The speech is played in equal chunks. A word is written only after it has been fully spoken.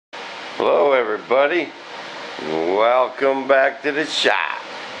Hello everybody, welcome back to the shop.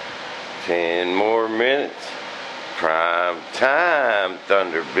 10 more minutes, prime time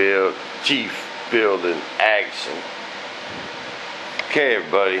thunderchief building action. Okay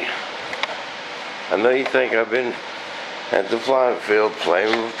everybody, I know you think I've been at the flying field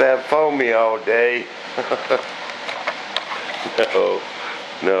playing with that foamy all day.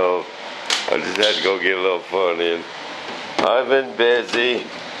 No, I just had to go get a little fun in. I've been busy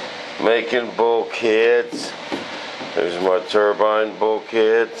making bulkheads. There's my turbine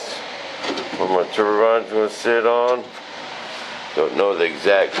bulkheads where my turbine's going to sit on. Don't know the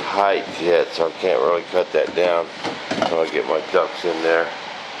exact height yet, so I can't really cut that down until I get my ducks in there.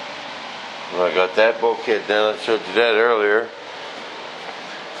 When I got that bulkhead done, I showed you that earlier.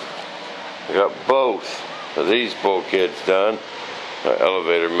 I got both of these bulkheads done. My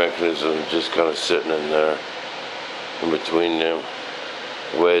elevator mechanism is just kind of sitting in there, in between them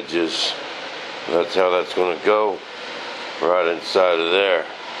wedges. That's how that's going to go, right inside of there.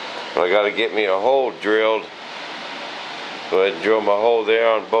 But I got to get me a hole drilled. Go ahead and drill my hole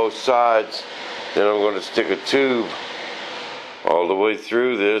there on both sides. Then I'm going to stick a tube all the way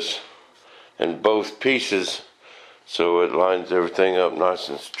through this in both pieces, so it lines everything up nice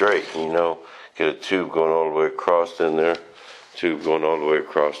and straight. You know, get a tube going all the way across in there, tube going all the way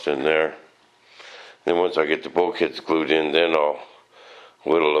across in there. Then once I get the bulkheads glued in, then I'll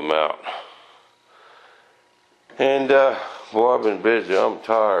whittle them out. And boy, I've been busy. I'm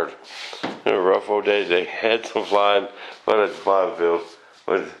tired. It's been a rough old day today. Had some flying, but at the flying field.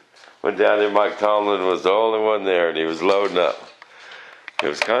 Went down there. Mike Tomlin was the only one there, and he was loading up. It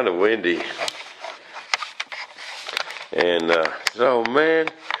was kind of windy. And I said, "Oh man,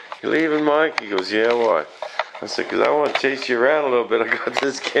 you leaving, Mike?" He goes, "Yeah, why?" I said, "Because I want to chase you around a little bit. I got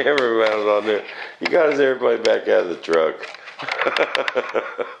this camera mounted on there. You got his airplane back out of the truck."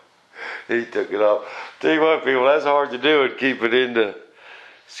 He took it off. Tell you what, people, that's hard to do and keep it in the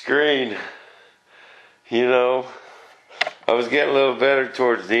screen. You know, I was getting a little better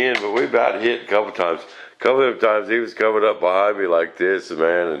towards the end, but we about hit a couple times. A couple of times he was coming up behind me like this,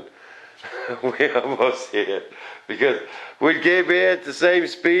 man, and we almost hit. Because we'd give in at the same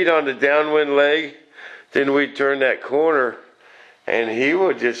speed on the downwind leg, then we'd turn that corner, and he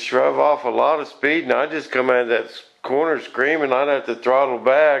would just shove off a lot of speed, and I'd just come out of that corner screaming. I'd have to throttle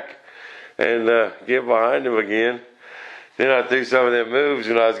back and get behind him again. Then I'd do some of them moves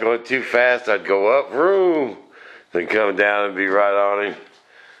when I was going too fast. I'd go up, vroom, then come down and be right on him.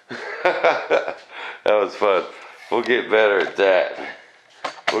 That was fun. We'll get better at that.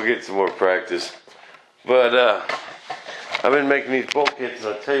 We'll get some more practice. But I've been making these bulkheads,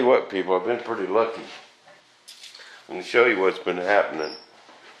 and I'll tell you what, people, I've been pretty lucky. I'm going to show you what's been happening.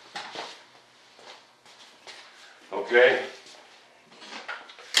 Okay.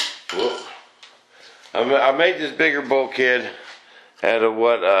 Whoop. I made this bigger bulkhead out of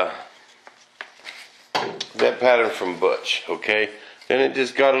what that pattern from Butch. Okay. Then it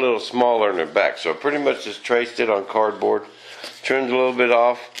just got a little smaller in the back, so I pretty much just traced it on cardboard, trimmed a little bit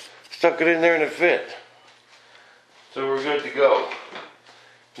off, stuck it in there, and it fit. So we're good to go.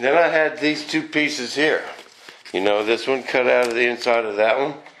 Then I had these two pieces here. You know, this one cut out of the inside of that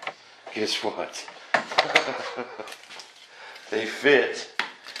one. Guess what? They fit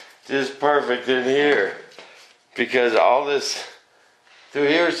just perfect in here. Because all this through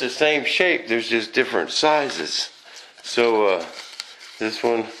here is the same shape. There's just different sizes. So this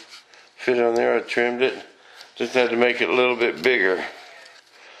one fit on there. I trimmed it. Just had to make it a little bit bigger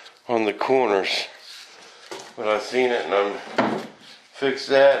on the corners. But I seen it and I'm fixed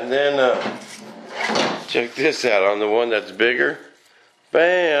that, and then check this out on the one that's bigger.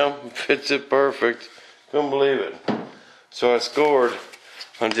 Bam! Fits it perfect. Couldn't believe it. So I scored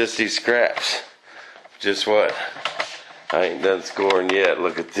on just these scraps. Just what? I ain't done scoring yet.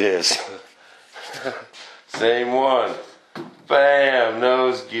 Look at this. Same one. Bam!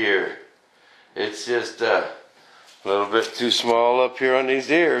 Nose gear. It's just a little bit too small up here on these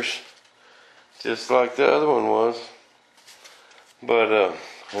ears. Just like the other one was. But,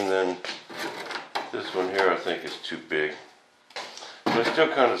 and then this one here I think is too big. But I still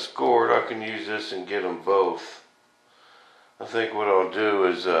kind of scored. I can use this and get them both. I think what I'll do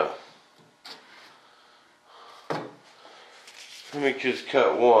is, let me just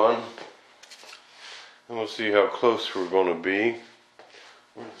cut one. And we'll see how close we're going to be.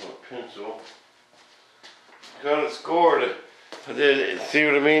 Where's my pencil? Kind of scored it. I did, see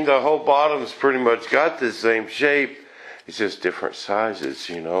what I mean? The whole bottom's pretty much got the same shape. It's just different sizes,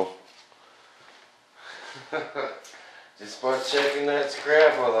 you know. Just by checking that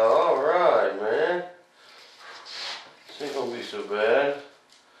scrap, I thought, alright, man. This ain't gonna be so bad.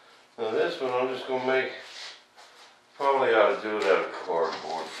 Now one I'm just gonna make, probably ought to do it out of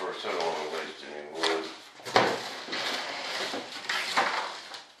cardboard first. I don't want to waste any wood.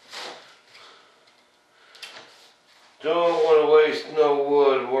 Don't want to waste no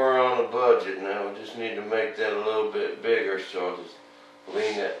wood. We're on a budget now. We just need to make that a little bit bigger, so I'll just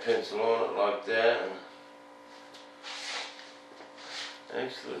lean that pencil on it like that. And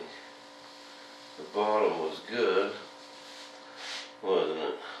actually, the bottom was good, wasn't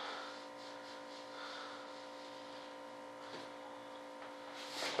it?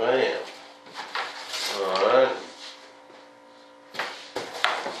 Bam. Alright.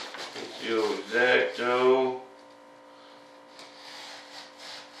 It's your X-Acto.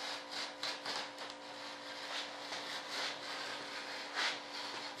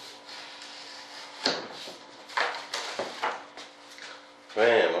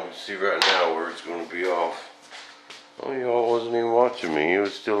 Bam, I can see right now where it's going to be off. Oh, y'all wasn't even watching me. You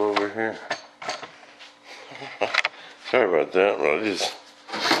was still over here. Sorry about that, but I just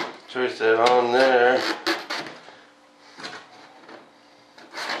trace that on there.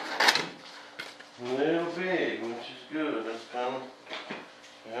 A little big, which is good. That's kind of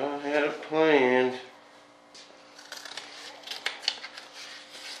how I had it planned.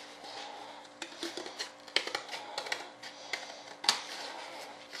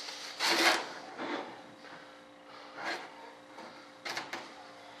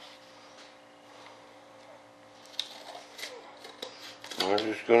 I'm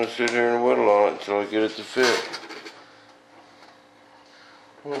just going to sit here and whittle on it until I get it to fit.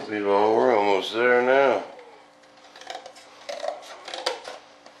 Won't be long, we're almost there now.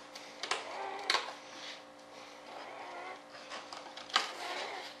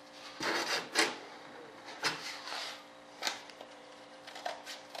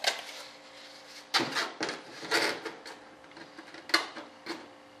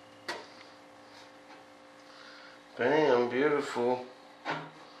 Bam, beautiful.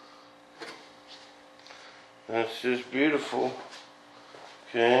 That's just beautiful.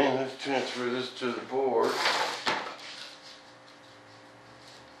 Okay, let's transfer this to the board.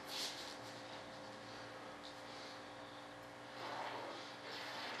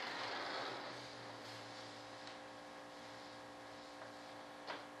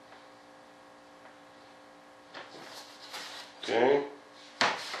 Okay.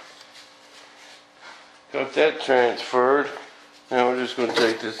 Got that transferred. Now we're just going to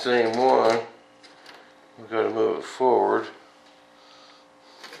take the same one. We've got to move it forward.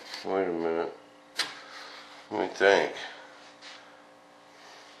 Wait a minute. Let me think.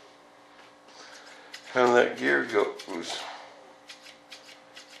 How that gear goes.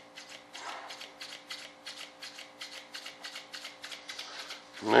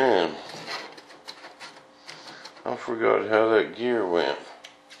 Man, I forgot how that gear went.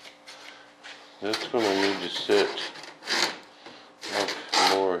 That's going to need to sit up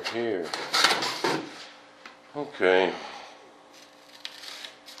more here. Okay.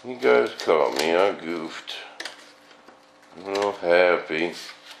 You guys caught me. I goofed. I'm all happy.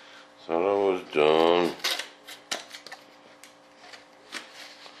 Thought I was done.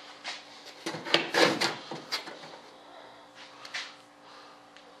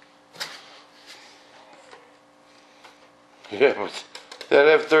 Yeah, but that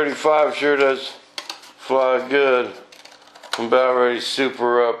F-35 sure does fly good. I'm about ready to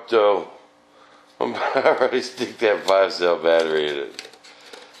super up though. I'm about ready to stick that 5-cell battery in it.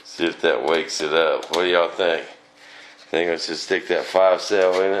 See if that wakes it up. What do y'all think? Think I should stick that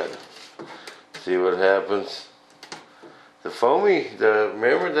 5-cell in it? See what happens? The foamy,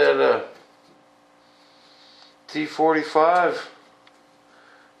 remember that T-45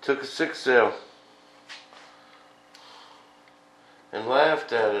 took a 6-cell and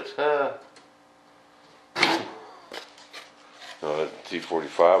laughed at it, huh? No, that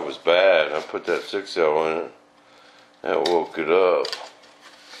T-45 was bad. I put that 6-cell in it. That woke it up.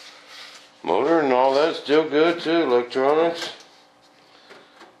 Motor and all that's still good too, electronics.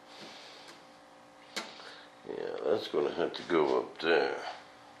 Yeah, that's going to have to go up there.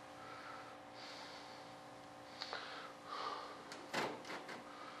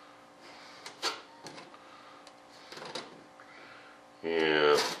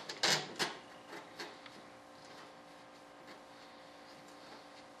 Yeah.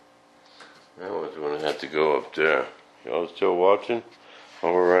 That one's going to have to go up there. Y'all still watching?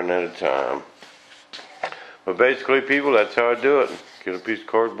 Well, we're running out of time. But basically, people, that's how I do it. Get a piece of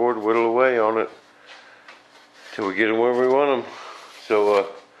cardboard, whittle away on it till we get them where we want them. So,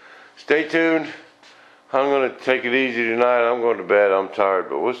 stay tuned. I'm going to take it easy tonight. I'm going to bed. I'm tired.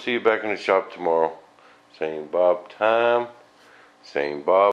 But we'll see you back in the shop tomorrow. Same Bob time. Same Bob.